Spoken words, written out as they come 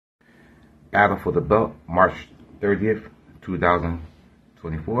Battle for the Belt, March 30th,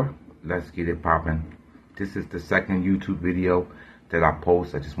 2024. Let's get it popping. This is the second YouTube video that I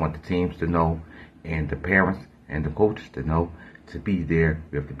post. I just want the teams to know, and the parents and the coaches to know, to be there.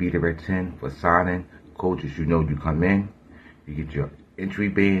 You have to be there at 10 for signing. Coaches, you know, you come in, you get your entry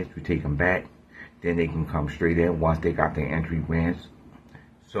bands, you take them back, then they can come straight in once they got their entry bands.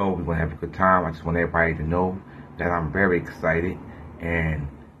 So we're going to have a good time. I just want everybody to know that I'm very excited, and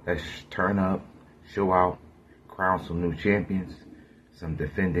let's turn up, show out, crown some new champions, some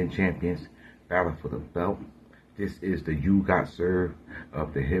defending champions, battle for the belt. This is the You Got Served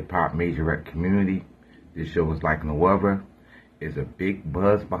of the hip-hop majorette community. This show is like no other. There's a big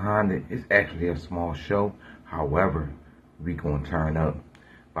buzz behind it. It's actually a small show. However, we going to turn up.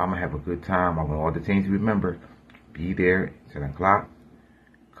 But I'm going to have a good time. I want all the teams to remember, be there at 10 o'clock.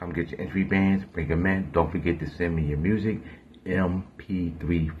 Come get your entry bands, bring them in. Don't forget to send me your music,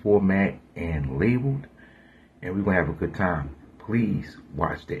 MP3 format and labeled. And we're going to have a good time. Please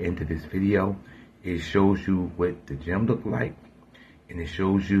watch the end of this video. It shows you what the gym look like, and it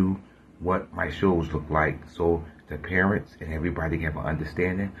shows you what my shows look like. So the parents and everybody have an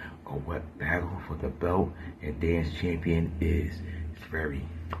understanding of what Battle for the Belt and Dance Champion is. It's very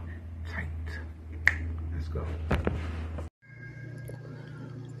tight. Let's go.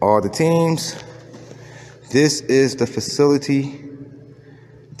 All the teams, this is the facility.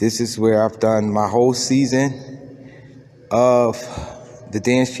 This is where I've done my whole season of the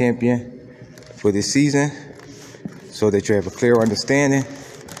Dance Champion for this season, so that you have a clear understanding.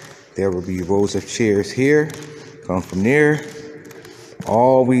 There will be rows of chairs here, come from there,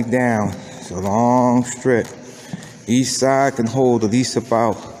 all the way down. It's a long strip. Each side can hold at least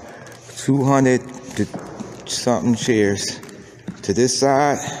about 200 to something chairs. To this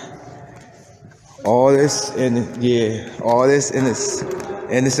side, all this and all this and this.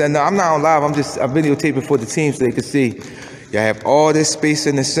 And I'm not on live, I'm videotaping for the team so they can see. You have all this space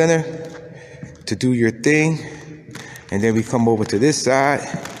in the center to do your thing. And then we come over to this side,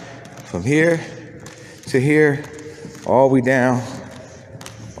 from here to here, all the way down.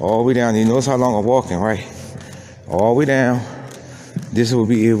 All the way down. You notice how long I'm walking, right? All the way down. This will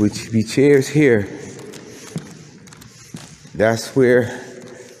be, it would be chairs here. That's where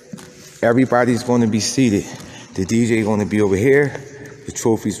everybody's going to be seated. The DJ going to be over here. The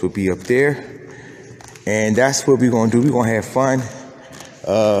trophies will be up there. And that's what we're going to do. We're going to have fun.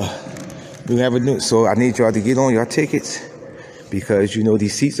 We have a new, so I need y'all to get on your tickets, because you know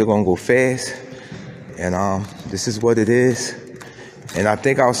these seats are going to go fast. And this is what it is. And I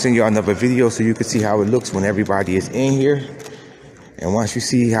think I'll send you another video so you can see how it looks when everybody is in here. And once you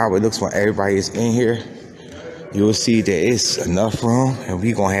see how it looks when everybody is in here, you'll see there is enough room, and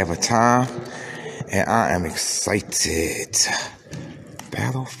we're going to have a time. And I am excited.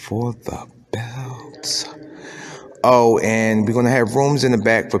 Battle for the Belt. Oh, and we're going to have rooms in the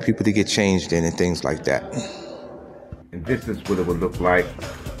back for people to get changed in and things like that. And this is what it would look like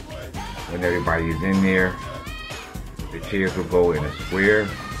when everybody is in there. The chairs will go in a square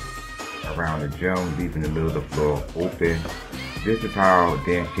around the gym, leaving the middle of the floor open. This is how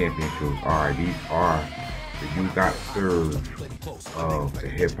Dance Champion shows are. These are the You Got Served of the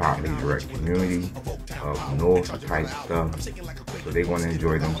hip-hop majorette community, of North type stuff. So they want to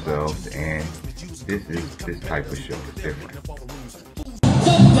enjoy themselves, and this is this type of show. It's different.